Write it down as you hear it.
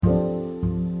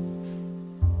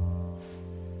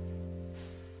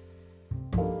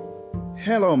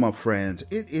Hello, my friends.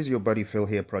 It is your buddy Phil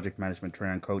here, Project Management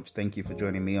Trainer and Coach. Thank you for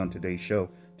joining me on today's show.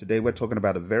 Today, we're talking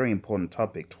about a very important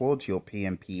topic towards your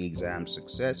PMP exam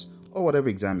success or whatever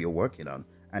exam you're working on,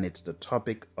 and it's the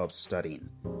topic of studying.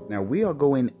 Now, we are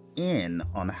going in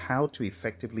on how to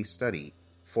effectively study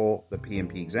for the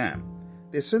PMP exam.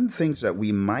 There's certain things that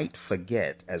we might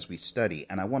forget as we study,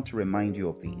 and I want to remind you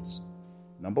of these.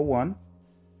 Number one,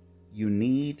 you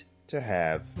need to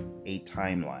have a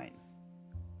timeline.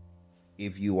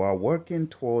 If you are working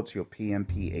towards your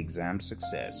PMP exam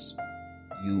success,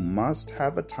 you must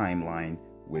have a timeline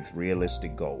with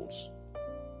realistic goals.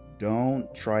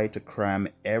 Don't try to cram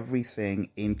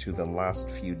everything into the last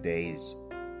few days.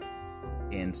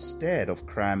 Instead of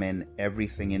cramming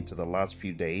everything into the last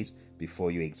few days before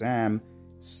your exam,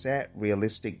 set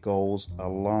realistic goals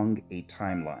along a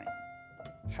timeline.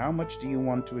 How much do you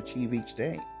want to achieve each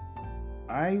day?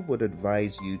 I would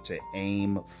advise you to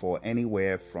aim for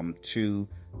anywhere from 2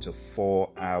 to 4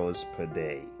 hours per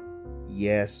day.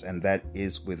 Yes, and that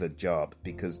is with a job,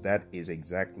 because that is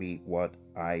exactly what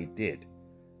I did.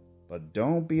 But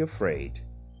don't be afraid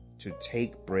to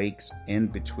take breaks in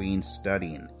between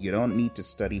studying. You don't need to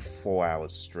study 4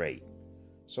 hours straight.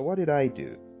 So what did I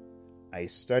do? I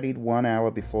studied 1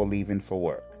 hour before leaving for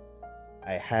work.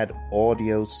 I had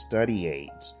audio study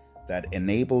aids that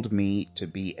enabled me to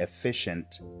be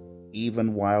efficient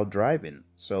even while driving.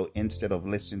 So instead of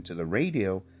listening to the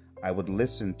radio, I would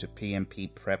listen to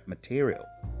PMP prep material.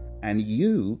 And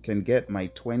you can get my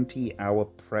 20-hour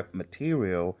prep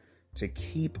material to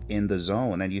keep in the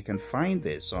zone. And you can find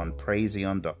this on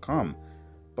praiseon.com.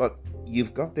 But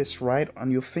you've got this right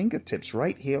on your fingertips,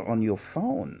 right here on your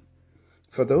phone.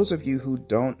 For those of you who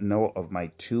don't know of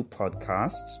my 2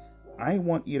 podcasts, I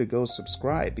want you to go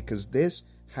subscribe, because this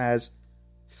has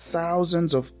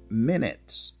thousands of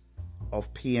minutes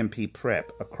of PMP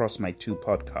prep across my 2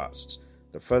 podcasts.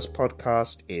 The first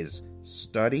podcast is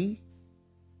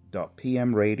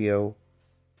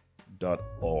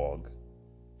study.pmradio.org.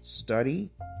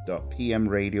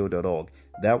 Study.pmradio.org.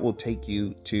 That will take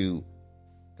you to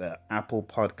the Apple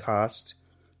podcast,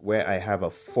 where I have a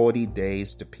 40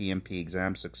 days to PMP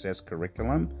exam success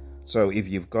curriculum. So if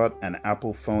you've got an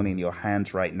Apple phone in your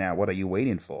hands right now, what are you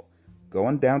waiting for? Go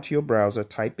on down to your browser,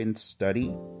 type in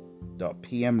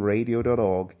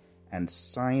study.pmradio.org and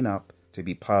sign up to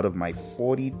be part of my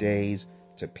 40 days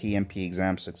to PMP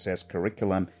exam success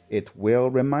curriculum. It will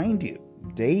remind you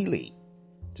daily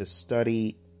to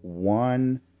study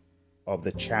one of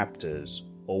the chapters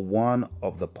or one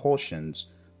of the portions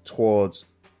towards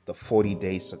the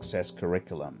 40-day success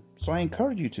curriculum. So I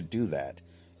encourage you to do that.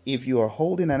 If you are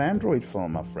holding an Android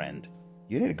phone, my friend,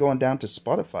 you need to go on down to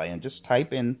Spotify and just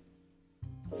type in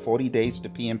 40 days to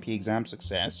PMP exam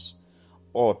success,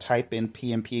 or type in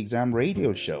PMP exam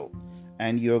radio show,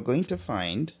 and you're going to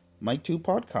find my 2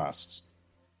 podcasts.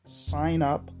 Sign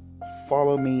up,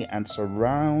 follow me, and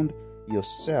surround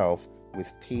yourself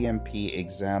with PMP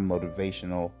exam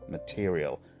motivational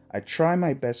material. I try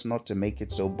my best not to make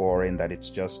it so boring that it's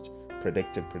just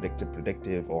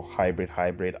predictive, or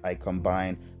hybrid. I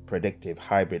combine predictive,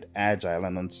 hybrid, agile,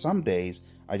 and on some days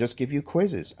I just give you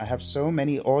quizzes. I have so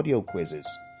many audio quizzes.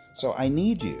 So I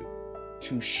need you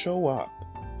to show up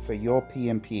for your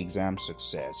PMP exam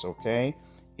success, okay?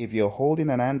 If you're holding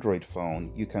an Android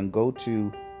phone, you can go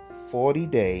to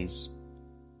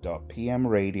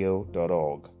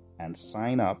 40days.pmradio.org and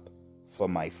sign up for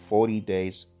my 40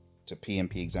 days to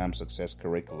PMP exam success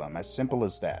curriculum. As simple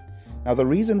as that. Now, the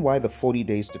reason why the 40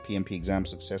 days to PMP exam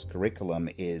success curriculum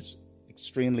is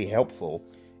extremely helpful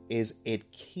is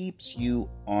it keeps you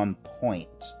on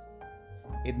point.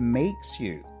 It makes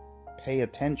you pay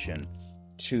attention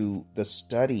to the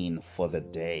studying for the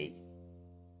day.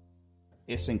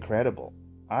 It's incredible.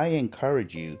 I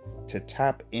encourage you to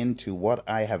tap into what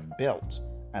I have built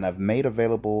and I've made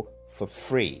available for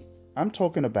free. I'm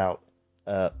talking about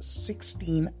a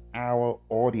 16-hour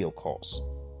audio course.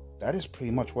 That is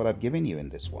pretty much what I've given you in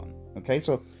this one. Okay,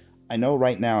 so I know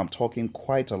right now I'm talking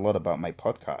quite a lot about my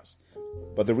podcast,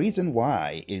 but the reason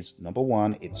why is, number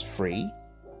one, it's free.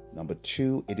 Number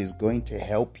 2, it is going to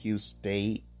help you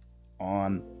stay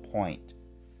on point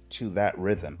to that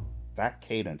rhythm. That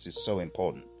cadence is so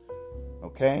important.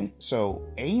 Okay, so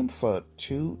aim for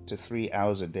 2 to 3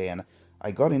 hours a day. And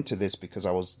I got into this because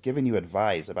I was giving you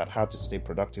advice about how to stay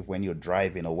productive when you're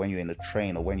driving or when you're in a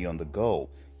train or when you're on the go.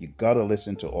 You got to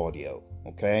listen to audio,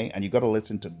 okay? And you got to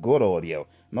listen to good audio. I'm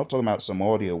not talking about some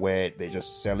audio where they're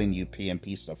just selling you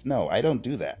PMP stuff. No, I don't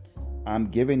do that.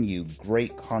 I'm giving you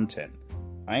great content.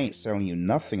 I ain't selling you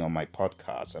nothing on my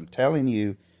podcast. I'm telling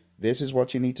you, this is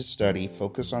what you need to study.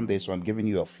 Focus on this. So I'm giving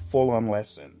you a full-on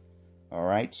lesson. All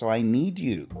right. So I need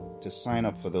you to sign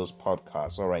up for those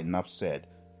podcasts. All right. Enough said.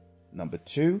 Number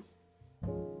 2,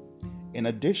 in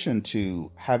addition to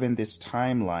having this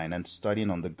timeline and studying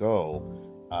on the go,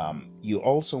 you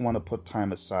also want to put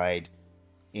time aside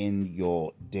in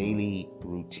your daily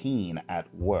routine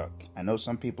at work. I know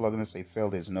some people are going to say, Phil,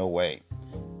 there's no way.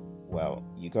 Well,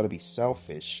 you got to be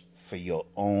selfish for your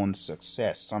own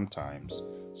success sometimes.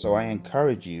 So I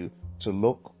encourage you to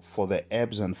look for the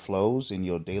ebbs and flows in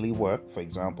your daily work. For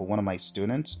example, one of my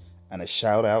students, and a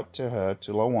shout out to her,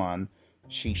 to Lawan,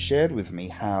 she shared with me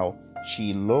how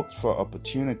she looked for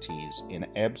opportunities in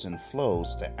ebbs and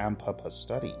flows to amp up her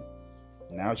study.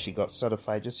 Now she got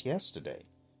certified just yesterday.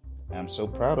 I'm so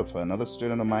proud of her. Another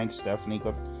student of mine, Stephanie,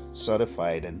 got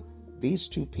certified, and these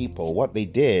two people, what they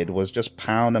did was just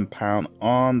pound and pound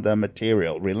on the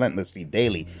material relentlessly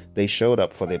daily. They showed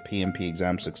up for their PMP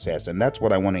exam success, and that's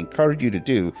what I want to encourage you to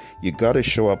do. You got to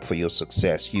show up for your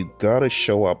success. You got to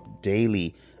show up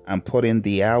daily and put in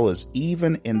the hours,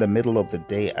 even in the middle of the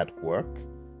day at work.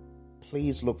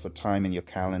 Please look for time in your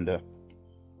calendar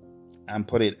and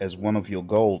put it as one of your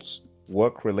goals,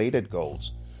 work-related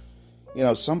goals. You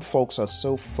know, some folks are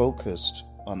so focused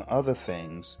on other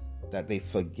things that they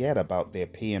forget about their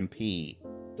PMP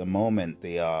the moment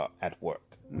they are at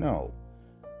work. No.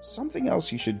 Something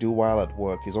else you should do while at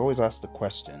work is always ask the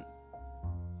question,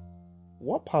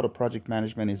 what part of project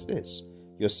management is this?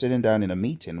 You're sitting down in a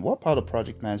meeting. What part of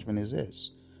project management is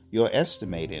this? You're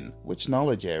estimating which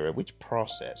knowledge area, which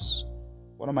process.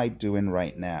 What am I doing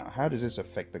right now? How does this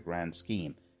affect the grand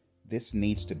scheme? This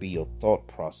needs to be your thought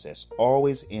process.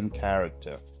 Always in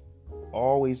character.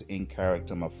 Always in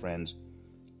character, my friends.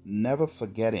 Never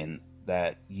forgetting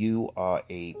that you are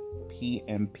a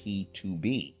PMP to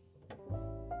be.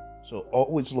 So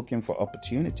always looking for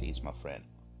opportunities, my friend.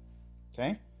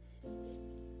 Okay?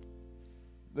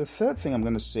 The third thing I'm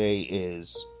going to say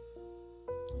is,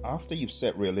 after you've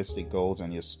set realistic goals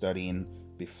and you're studying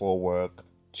before work,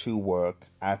 to work,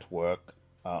 at work,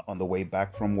 on the way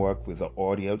back from work with the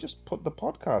audio, just put the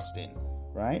podcast in,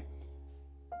 right?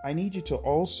 I need you to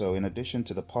also, in addition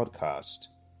to the podcast,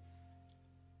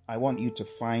 I want you to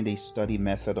find a study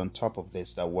method on top of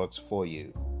this that works for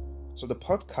you. So the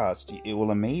podcast, it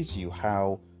will amaze you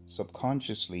how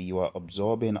subconsciously you are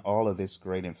absorbing all of this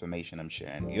great information I'm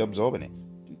sharing. You're absorbing it.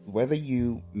 Whether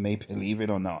you may believe it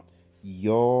or not,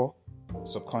 your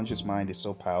subconscious mind is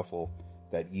so powerful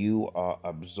that you are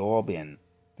absorbing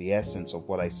the essence of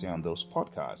what I say on those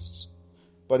podcasts.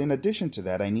 But in addition to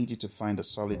that, I need you to find a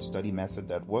solid study method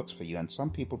that works for you. And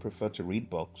some people prefer to read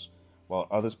books, while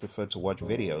others prefer to watch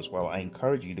videos. Well, I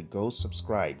encourage you to go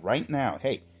subscribe right now.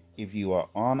 Hey, if you are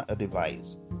on a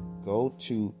device, go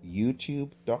to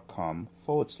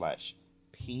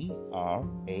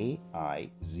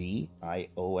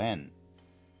youtube.com/PRAIZION.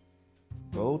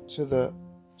 Go to the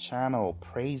channel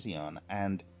Praizion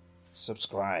and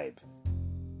subscribe.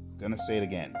 I'm gonna say it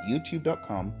again.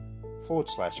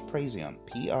 youtube.com/Praizion,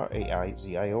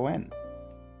 PRAIZION.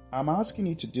 I'm asking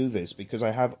you to do this because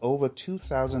I have over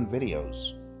 2,000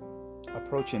 videos,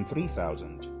 approaching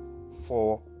 3,000,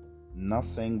 for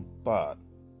nothing but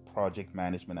project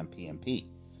management and PMP.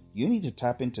 You need to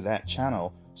tap into that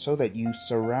channel so that you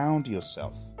surround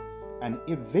yourself. And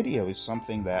if video is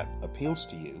something that appeals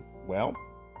to you, well,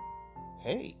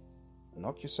 hey,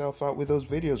 knock yourself out with those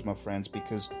videos, my friends,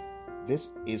 because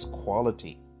this is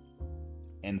quality.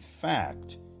 In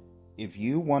fact, if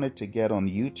you wanted to get on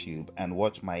YouTube and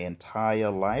watch my entire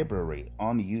library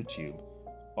on YouTube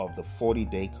of the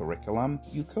 40-day curriculum,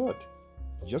 you could.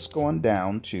 Just go on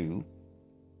down to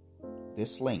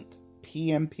this link,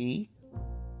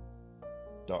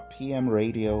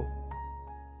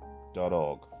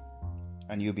 pmp.pmradio.org,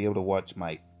 and you'll be able to watch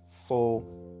my full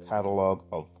catalog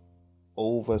of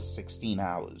over 16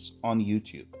 hours on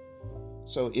YouTube.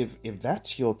 So if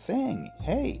that's your thing,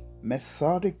 hey,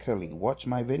 methodically watch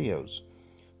my videos.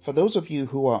 For those of you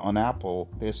who are on Apple,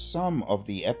 there's some of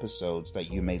the episodes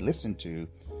that you may listen to,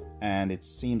 and it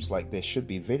seems like there should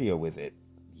be video with it.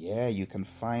 Yeah, you can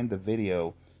find the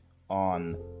video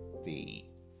on the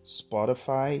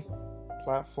Spotify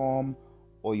platform,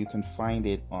 or you can find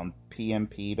it on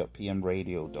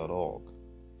pmp.pmradio.org.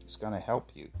 It's going to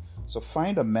help you. So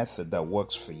find a method that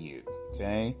works for you,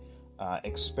 okay?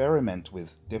 Experiment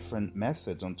with different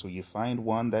methods until you find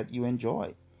one that you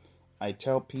enjoy. I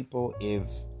tell people, if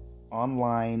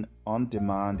online, on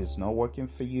demand is not working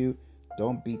for you,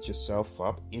 don't beat yourself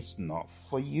up. It's not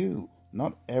for you.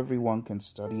 Not everyone can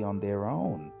study on their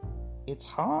own. It's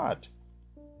hard.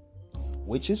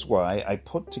 Which is why I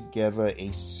put together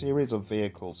a series of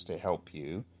vehicles to help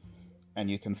you And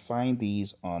you can find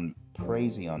these on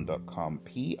praizion.com,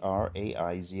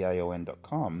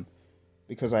 praizion.com,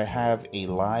 because I have a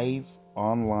live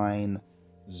online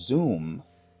Zoom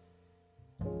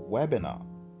webinar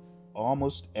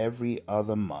almost every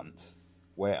other month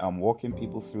where I'm walking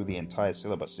people through the entire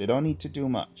syllabus. They don't need to do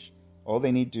much. All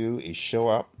they need to do is show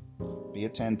up, be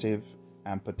attentive,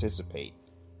 and participate.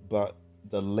 But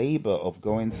the labor of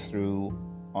going through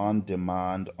on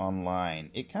demand online,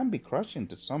 it can be crushing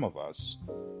to some of us.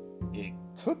 It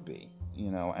could be,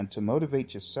 and to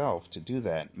motivate yourself to do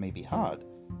that may be hard.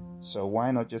 So why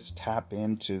not just tap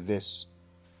into this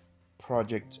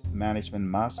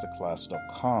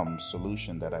projectmanagementmasterclass.com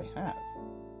solution that I have?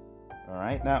 All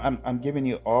right. Now I'm giving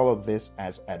you all of this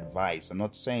as advice. I'm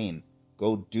not saying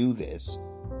go do this,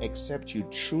 except you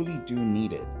truly do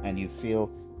need it and you feel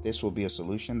this will be a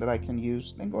solution that I can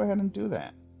use, then go ahead and do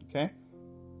that. Okay.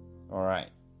 All right.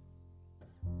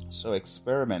 So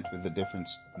experiment with the different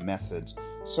methods.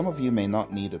 Some of you may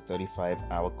not need a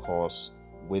 35-hour course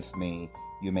with me.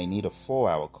 You may need a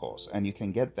 4-hour course, and you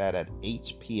can get that at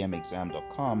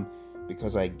hpmexam.com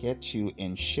because I get you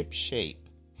in ship shape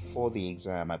for the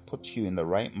exam. I put you in the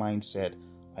right mindset.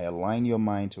 I align your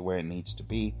mind to where it needs to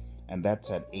be, and that's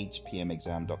at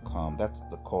hpmexam.com. That's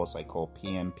the course I call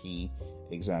PMP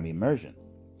Exam Immersion.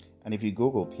 And if you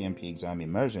Google PMP Exam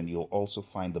Immersion, you'll also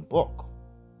find the book,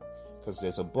 because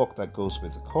there's a book that goes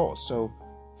with the course. So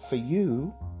for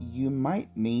you, you might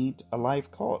need a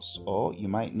live course, or you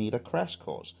might need a crash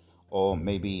course, or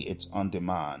maybe it's on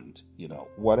demand.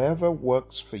 Whatever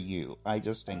works for you, I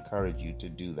just encourage you to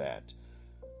do that.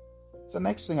 The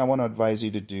next thing I want to advise you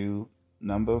to do,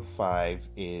 number 5,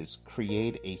 is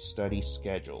create a study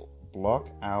schedule.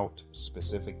 Block out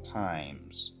specific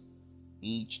times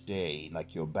each day.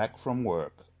 Like you're back from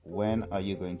work. When are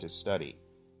you going to study?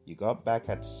 You got back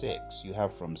at 6. You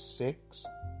have from 6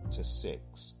 to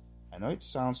 6. I know it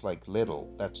sounds like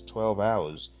little. That's 12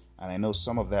 hours. And I know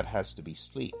some of that has to be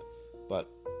sleep. But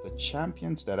the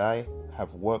champions that I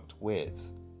have worked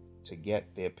with to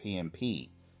get their PMP,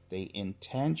 they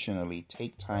intentionally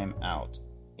take time out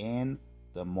in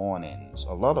the mornings,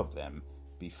 a lot of them,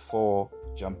 before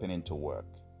jumping into work.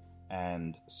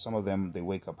 And some of them, they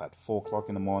wake up at 4 o'clock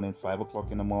in the morning, 5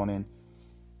 o'clock in the morning,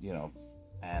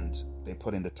 and they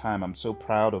put in the time. I'm so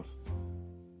proud of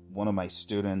one of my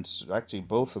students, actually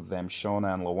both of them,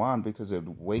 Shona and Lawan, because they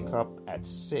would wake up at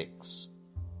 6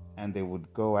 and they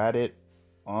would go at it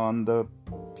on the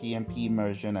PMP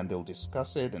immersion, and they'll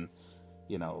discuss it, and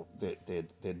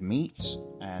they'd meet,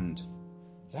 and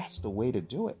that's the way to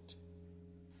do it.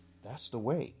 That's the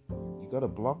way. You got to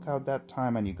block out that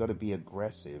time, and you got to be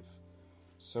aggressive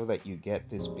so that you get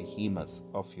this behemoth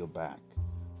off your back.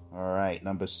 All right,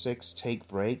 number 6, take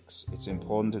breaks. It's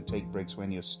important to take breaks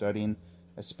when you're studying,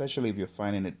 especially if you're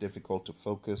finding it difficult to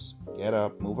focus. Get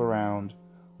up, move around,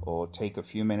 or take a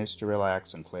few minutes to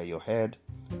relax and clear your head.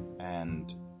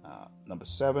 And number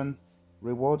 7,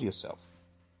 reward yourself.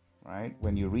 Right?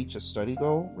 When you reach a study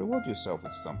goal, reward yourself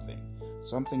with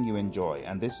something you enjoy,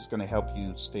 and this is going to help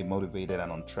you stay motivated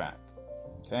and on track.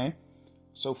 Okay?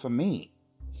 So for me,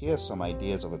 here's some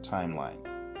ideas of a timeline.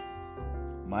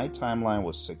 My timeline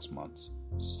was 6 months.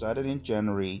 Started in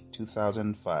January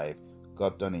 2005,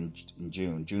 got done in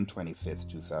June 25th,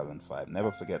 2005.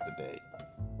 Never forget the day,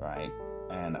 right?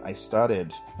 And I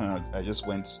started, I just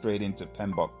went straight into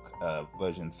PMBOK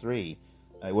version 3.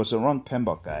 It was the wrong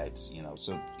PMBOK guides,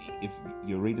 so if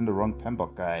you're reading the wrong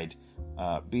PMBOK guide,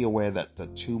 be aware that the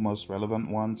 2 most relevant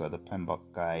ones are the PMBOK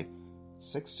guide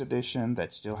 6th edition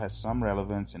that still has some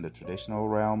relevance in the traditional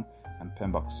realm, and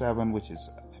PMBOK 7, which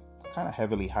is kind of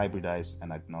heavily hybridized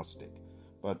and agnostic.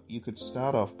 But you could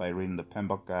start off by reading the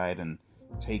PMBOK guide and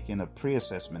taking a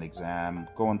pre-assessment exam,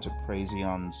 go on to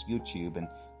Praizion's YouTube, and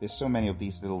there's so many of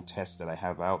these little tests that I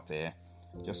have out there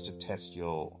just to test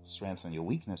your strengths and your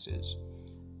weaknesses.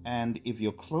 And if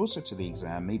you're closer to the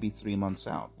exam, maybe 3 months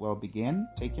out, well, begin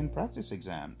taking practice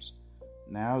exams.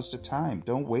 Now's the time.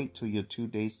 Don't wait till you're 2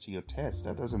 days to your test.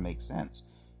 That doesn't make sense.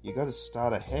 You got to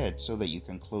start ahead so that you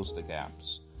can close the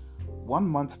gaps. 1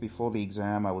 month before the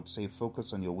exam, I would say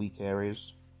focus on your weak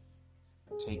areas.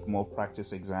 Take more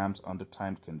practice exams under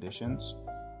timed conditions.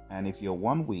 And if you're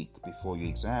 1 week before your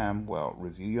exam, well,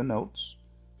 review your notes,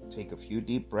 take a few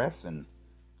deep breaths, and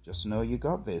just know you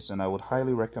got this. And I would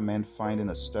highly recommend finding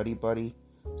a study buddy,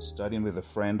 studying with a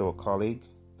friend or colleague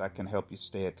that can help you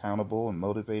stay accountable and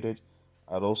motivated.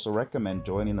 I'd also recommend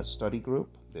joining a study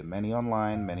group. There are many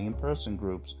online, many in-person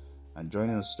groups, and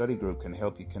joining a study group can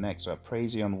help you connect. So at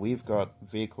Praizion, we've got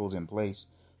vehicles in place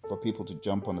for people to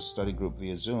jump on a study group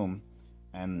via Zoom.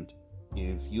 And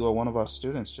if you are one of our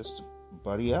students, just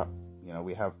buddy up,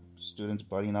 We have students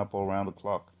buddying up all around the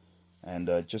clock, and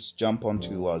just jump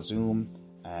onto Zoom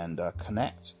and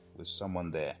connect with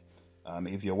someone there.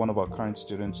 If you're one of our current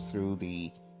students through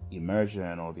the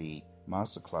immersion or the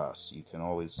masterclass, you can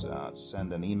always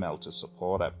send an email to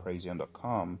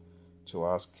support@praision.com to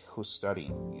ask who's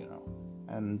studying,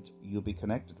 and you'll be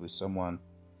connected with someone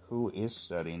who is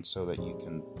studying so that you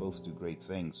can both do great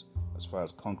things as far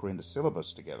as conquering the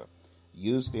syllabus together.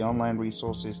 Use the online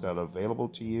resources that are available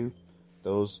to you,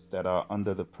 those that are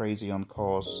under the Praision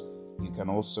course. You can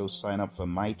also sign up for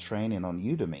my training on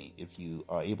Udemy if you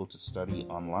are able to study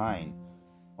online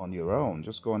on your own.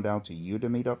 Just going down to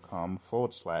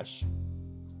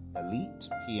udemy.com/elite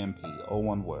PMP, all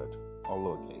one word, all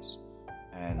lowercase.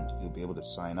 And you'll be able to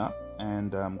sign up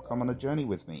and come on a journey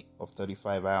with me of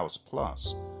 35 hours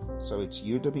plus. So it's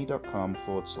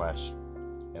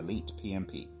udemy.com/elite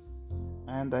PMP.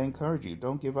 And I encourage you,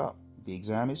 don't give up. The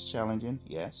exam is challenging,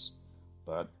 yes,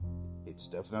 but it's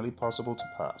definitely possible to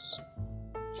pass.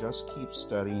 Just keep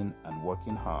studying and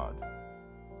working hard,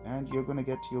 and you're going to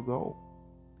get to your goal.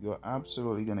 You're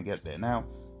absolutely going to get there. Now,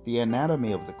 the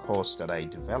anatomy of the course that I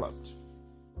developed,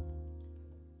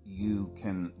 you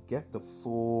can get the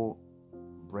full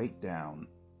breakdown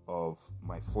of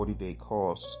my 40-day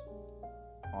course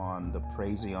on the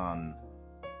Praision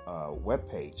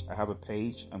webpage. I have a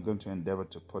page. I'm going to endeavor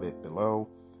to put it below.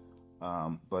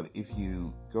 But if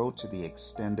you go to the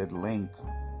extended link,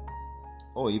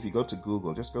 or if you go to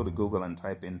Google, just go to Google and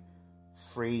type in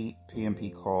free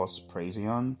PMP course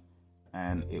Praision,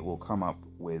 and it will come up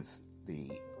with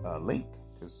the link,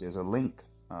 because there's a link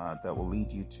that will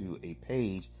lead you to a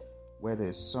page where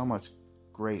there's so much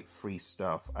great free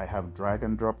stuff. I have drag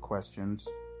and drop questions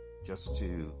just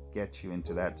to get you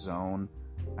into that zone.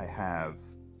 I have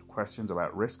questions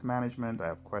about risk management. I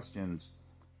have questions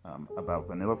about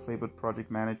vanilla flavored project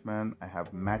management. I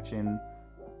have match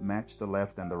the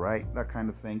left and the right, that kind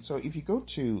of thing. So if you go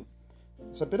to,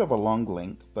 it's a bit of a long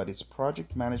link, but it's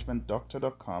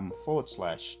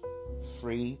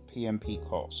projectmanagementdoctor.com/free PMP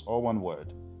course, all one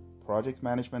word,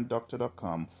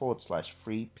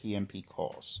 projectmanagementdoctor.com/free PMP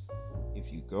course.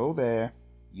 If you go there,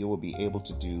 you will be able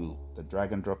to do the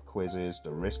drag and drop quizzes,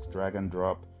 the risk drag and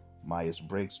drop,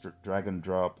 Myers-Briggs drag and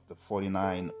drop, the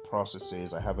 49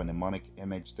 processes. I have a mnemonic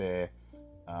image there,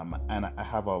 and I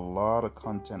have a lot of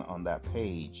content on that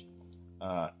page,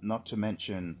 not to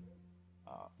mention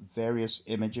various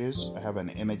images. I have an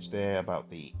image there about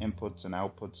the inputs and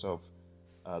outputs of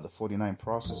the 49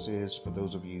 processes for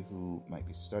those of you who might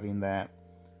be studying that,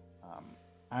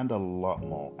 and a lot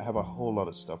more. I have a whole lot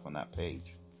of stuff on that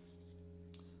page,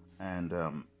 and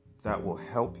that will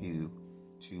help you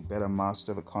to better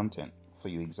master the content for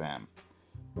your exam.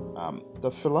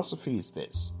 The philosophy is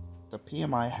this: the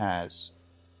PMI has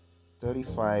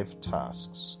 35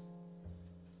 tasks,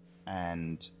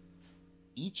 and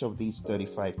each of these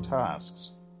 35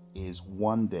 tasks is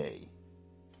 1 day,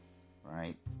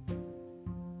 right?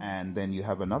 And then you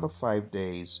have another 5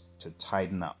 days to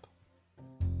tighten up,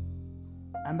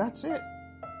 and that's it.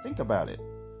 Think about it.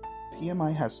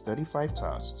 PMI has 35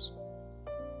 tasks.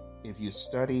 If you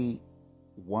study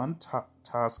one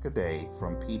task a day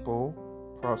from people,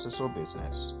 process, or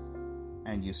business,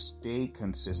 and you stay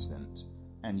consistent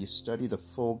and you study the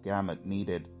full gamut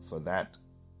needed for that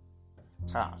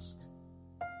task,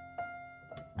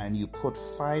 and you put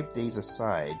 5 days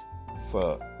aside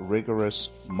for rigorous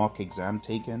mock exam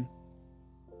taken,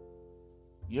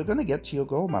 you're going to get to your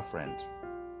goal, my friend.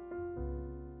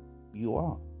 You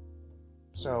are.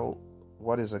 So,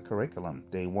 what is a curriculum?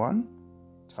 Day 1,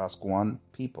 Task 1,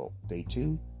 people. Day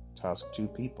 2, Task 2,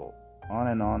 people. On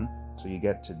and on till you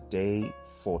get to day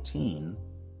 14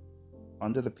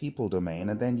 under the people domain,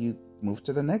 and then you move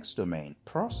to the next domain,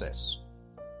 process.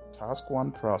 Task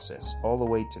 1, process, all the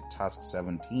way to Task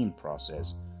 17,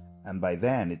 process, and by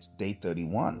then it's day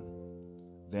 31.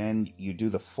 Then you do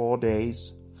the 4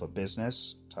 days for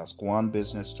business, Task 1,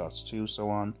 business, Task 2, so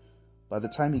on. By the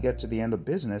time you get to the end of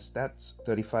business, that's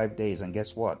 35 days, and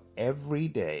guess what? Every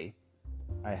day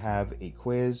I have a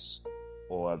quiz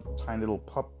or a tiny little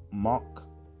mock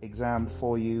exam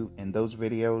for you in those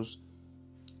videos.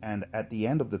 And at the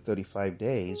end of the 35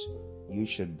 days, you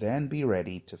should then be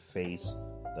ready to face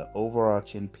the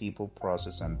overarching people,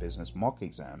 process, and business mock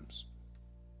exams.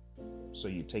 So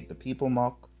you take the people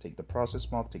mock, take the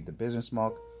process mock, take the business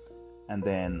mock, and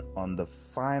then on the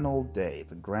final day,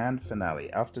 the grand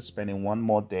finale, after spending one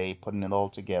more day putting it all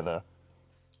together,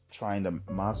 trying to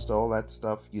master all that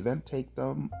stuff, you then take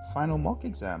the final mock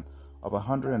exam of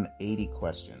 180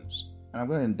 questions. And I'm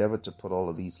going to endeavor to put all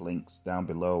of these links down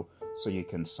below so you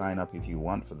can sign up if you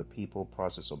want for the people,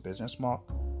 process, or business mock.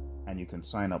 and you can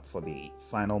sign up for the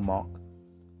final mock.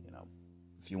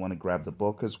 If you want to grab the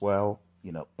book as well,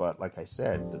 but like I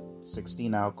said, the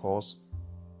 16-hour course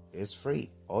is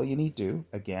free. All you need to do,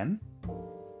 again,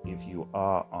 if you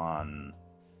are on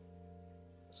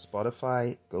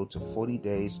Spotify, go to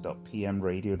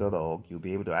 40days.pmradio.org. You'll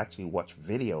be able to actually watch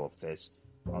video of this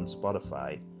on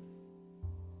Spotify.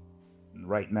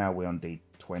 Right now we're on day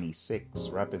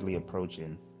 26, rapidly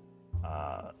approaching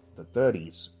the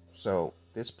 30s. So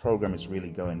this program is really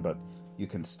going, but you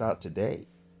can start today.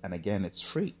 And again, it's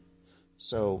free.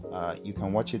 So you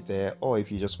can watch it there. Or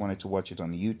if you just wanted to watch it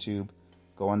on YouTube,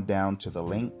 go on down to the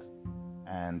link.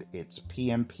 And it's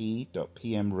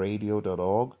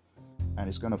pmp.pmradio.org. And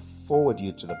it's going to forward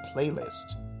you to the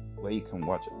playlist where you can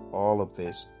watch all of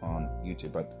this on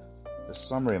YouTube. But the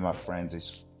summary, my friends,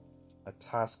 is a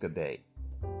task a day.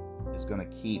 It's going to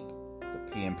keep the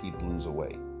PMP blues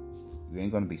away. You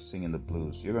ain't going to be singing the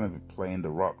blues. You're going to be playing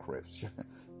the rock riffs. You're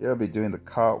going to be doing the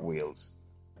cartwheels,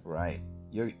 right?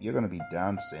 You're going to be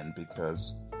dancing,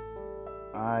 because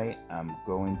I am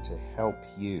going to help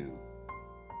you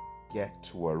get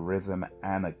to a rhythm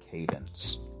and a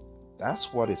cadence.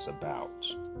 That's what it's about.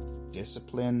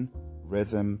 Discipline,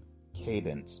 rhythm,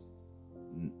 cadence.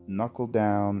 Knuckle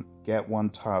down, get one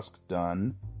task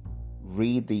done,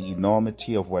 read the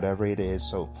enormity of whatever it is.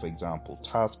 So, for example,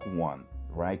 task 1,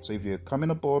 right? So if you're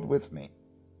coming aboard with me,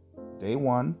 day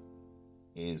 1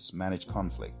 is manage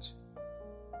conflict.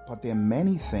 But there are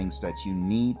many things that you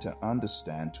need to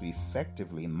understand to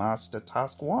effectively master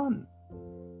task 1.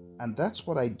 And that's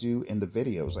what I do in the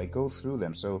videos. I go through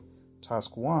them. So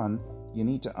task 1, you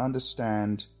need to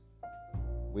understand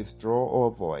withdraw or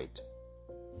avoid,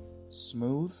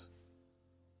 smooth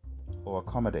or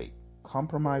accommodate,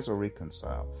 compromise or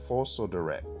reconcile, force or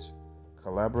direct,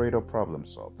 collaborate or problem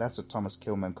solve. That's a Thomas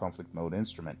Kilmann conflict mode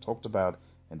instrument talked about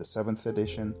in the 7th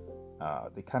edition.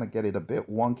 They kind of get it a bit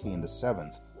wonky in the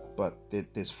 7th, but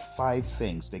there's 5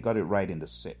 things. They got it right in the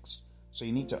 6th. So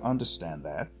you need to understand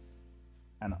that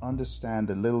and understand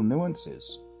the little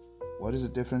nuances. What is the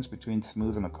difference between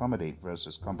smooth and accommodate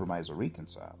versus compromise or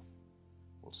reconcile?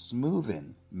 Well,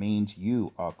 smoothing means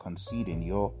you are conceding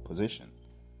your position,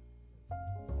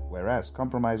 whereas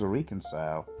compromise or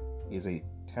reconcile is a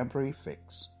temporary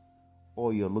fix,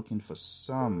 or you're looking for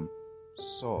some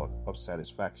sort of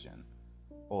satisfaction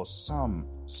or some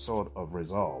sort of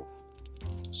resolve.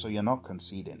 So you're not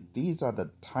conceding. These are the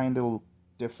tiny little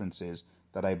differences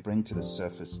that I bring to the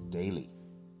surface daily.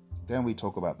 Then we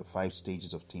talk about the 5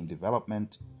 stages of team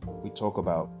development. We talk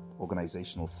about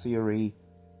organizational theory,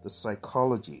 the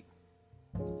psychology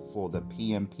for the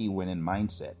PMP winning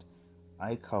mindset.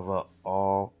 I cover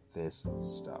all this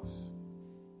stuff.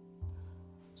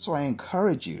 So I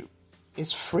encourage you.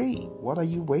 It's free. What are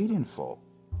you waiting for?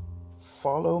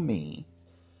 Follow me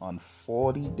on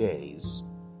 40 days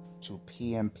to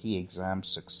PMP exam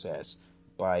success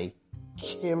by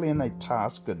killing a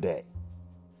task a day.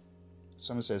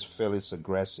 Someone says, Phil, it's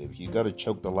aggressive. You got to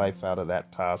choke the life out of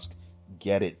that task.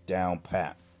 Get it down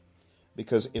pat.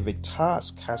 Because if a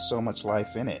task has so much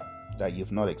life in it that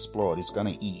you've not explored, it's going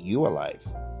to eat you alive.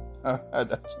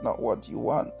 That's not what you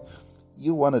want.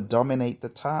 You want to dominate the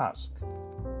task.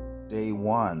 Day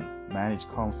 1, manage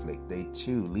conflict. Day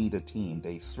 2, lead a team.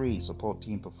 Day 3, support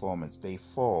team performance. Day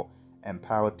 4,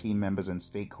 empower team members and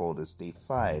stakeholders. Day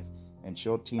 5,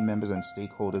 ensure team members and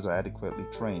stakeholders are adequately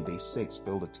trained. Day 6,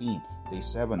 build a team. Day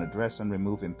 7, address and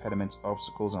remove impediments,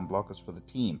 obstacles, and blockers for the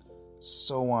team.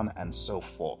 So on and so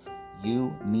forth.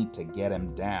 You need to get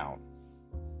them down.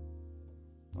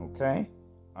 Okay?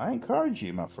 I encourage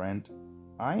you, my friend.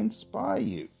 I inspire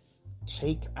you.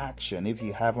 Take action if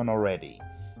you haven't already.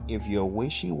 If you're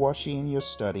wishy-washy in your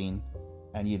studying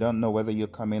and you don't know whether you're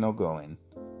coming or going,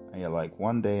 and you're like,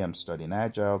 one day I'm studying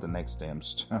Agile, the next day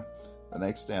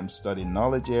I'm studying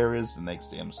knowledge areas, the next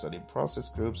day I'm studying process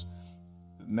groups,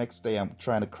 the next day I'm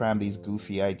trying to cram these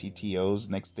goofy ITTOs,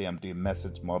 next day I'm doing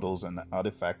methods, models, and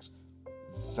artifacts.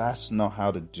 That's not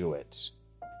how to do it.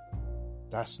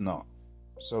 That's not.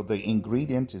 So the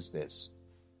ingredient is this: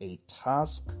 a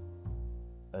task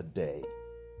a day.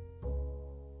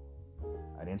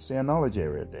 I didn't say a knowledge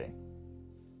area a day.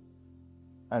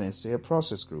 I didn't say a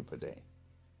process group a day.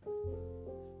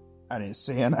 I didn't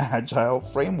say an agile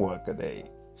framework a day.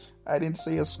 I didn't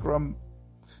say a scrum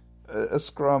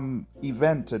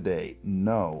event a day.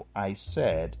 No, I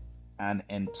said an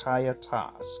entire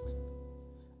task.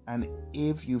 And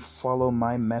if you follow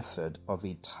my method of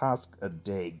a task a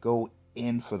day, go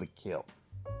in for the kill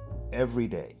every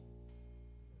day,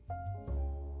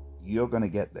 you're going to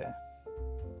get there.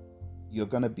 You're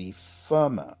going to be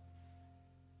firmer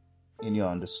in your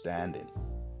understanding.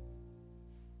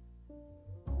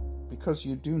 Because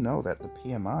you do know that the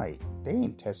PMI, they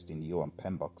ain't testing you on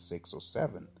PMBOK 6 or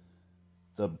 7.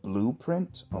 The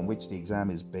blueprint on which the exam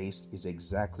is based is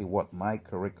exactly what my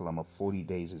curriculum of 40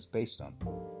 days is based on.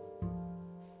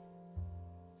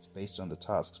 It's based on the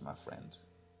tasks, my friend.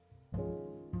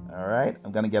 All right,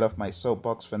 I'm going to get off my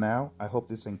soapbox for now. I hope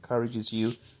this encourages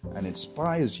you and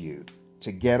inspires you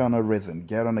to get on a rhythm,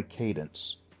 get on a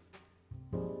cadence.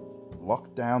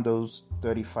 Lock down those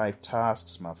 35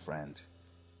 tasks, my friend.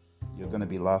 You're going to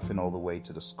be laughing all the way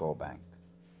to the score bank.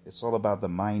 It's all about the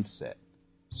mindset.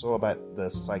 It's all about the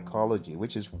psychology,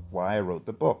 which is why I wrote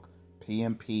the book,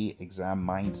 PMP Exam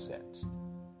Mindset.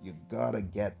 You got to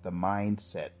get the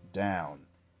mindset down.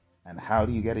 And how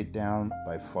do you get it down?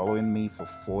 By following me for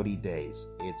 40 days.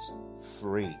 It's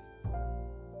free.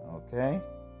 Okay?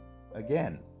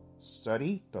 Again,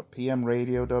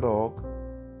 study.pmradio.org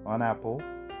on Apple,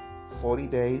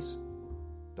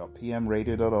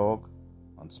 40days.pmradio.org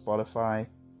on Spotify,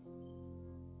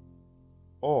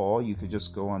 or you could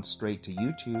just go on straight to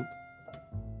YouTube,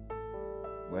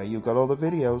 where you got all the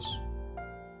videos,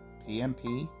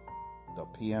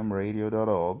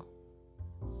 pmp.pmradio.org.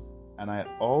 And I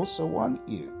also want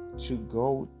you to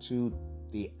go to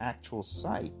the actual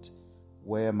site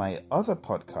where my other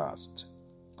podcast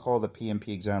called the PMP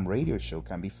Exam Radio Show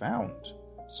can be found.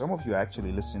 Some of you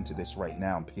actually listen to this right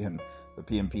now on the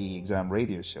PMP Exam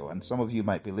Radio Show, and some of you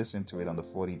might be listening to it on the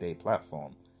 40-day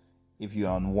platform. If you're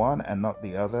on one and not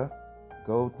the other,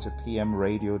 go to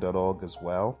pmradio.org as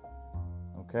well,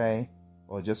 okay?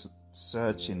 Or just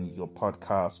search in your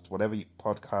podcast, whatever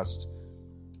podcast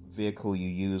vehicle you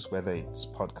use, whether it's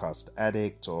Podcast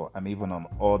Addict, or I'm even on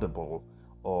Audible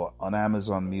or on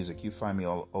Amazon Music. You find me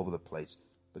all over the place.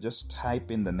 But just type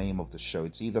in the name of the show.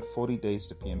 It's either 40 Days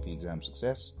to PMP Exam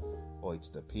Success, or it's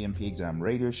the PMP Exam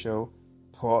Radio Show.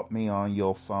 Put me on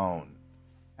your phone.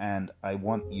 And I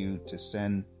want you to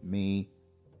send me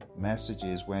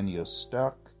messages when you're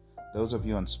stuck. Those of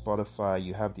you on Spotify,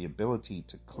 you have the ability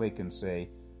to click and say,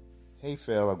 hey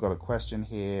Phil, I've got a question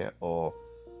here, or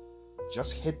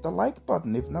just hit the like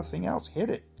button. If nothing else, hit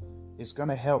it. It's going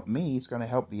to help me. It's going to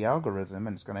help the algorithm,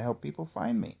 and it's going to help people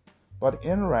find me. But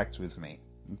interact with me,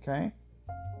 okay?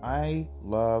 I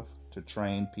love to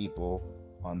train people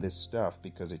on this stuff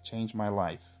because it changed my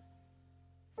life.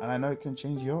 And I know it can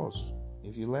change yours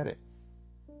if you let it.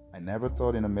 I never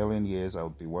thought in a million years I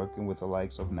would be working with the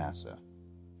likes of NASA,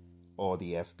 or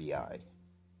the FBI,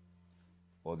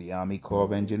 or the Army Corps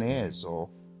of Engineers, or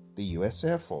the U.S.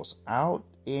 Air Force, out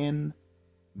in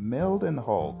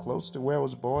Mildenhall, close to where I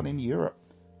was born in Europe.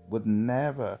 Would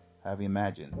never have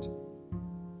imagined.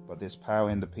 But there's power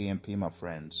in the PMP, my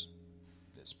friends.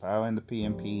 There's power in the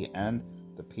PMP and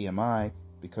the PMI,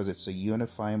 because it's a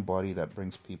unifying body that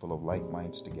brings people of like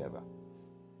minds together.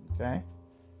 Okay?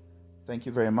 Thank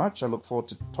you very much. I look forward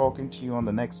to talking to you on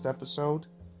the next episode.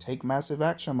 Take massive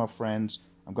action, my friends.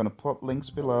 I'm going to put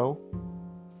links below.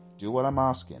 Do what I'm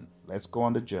asking. Let's go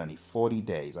on the journey. 40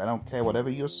 days. I don't care. Whatever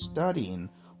you're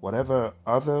studying, whatever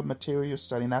other material you're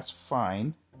studying, that's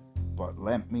fine. But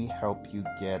let me help you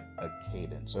get a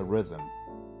cadence, a rhythm,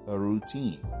 a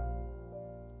routine.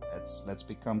 Let's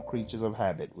become creatures of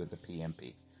habit with the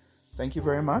PMP. Thank you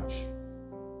very much.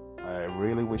 I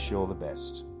really wish you all the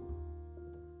best.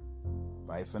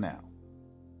 Bye for now.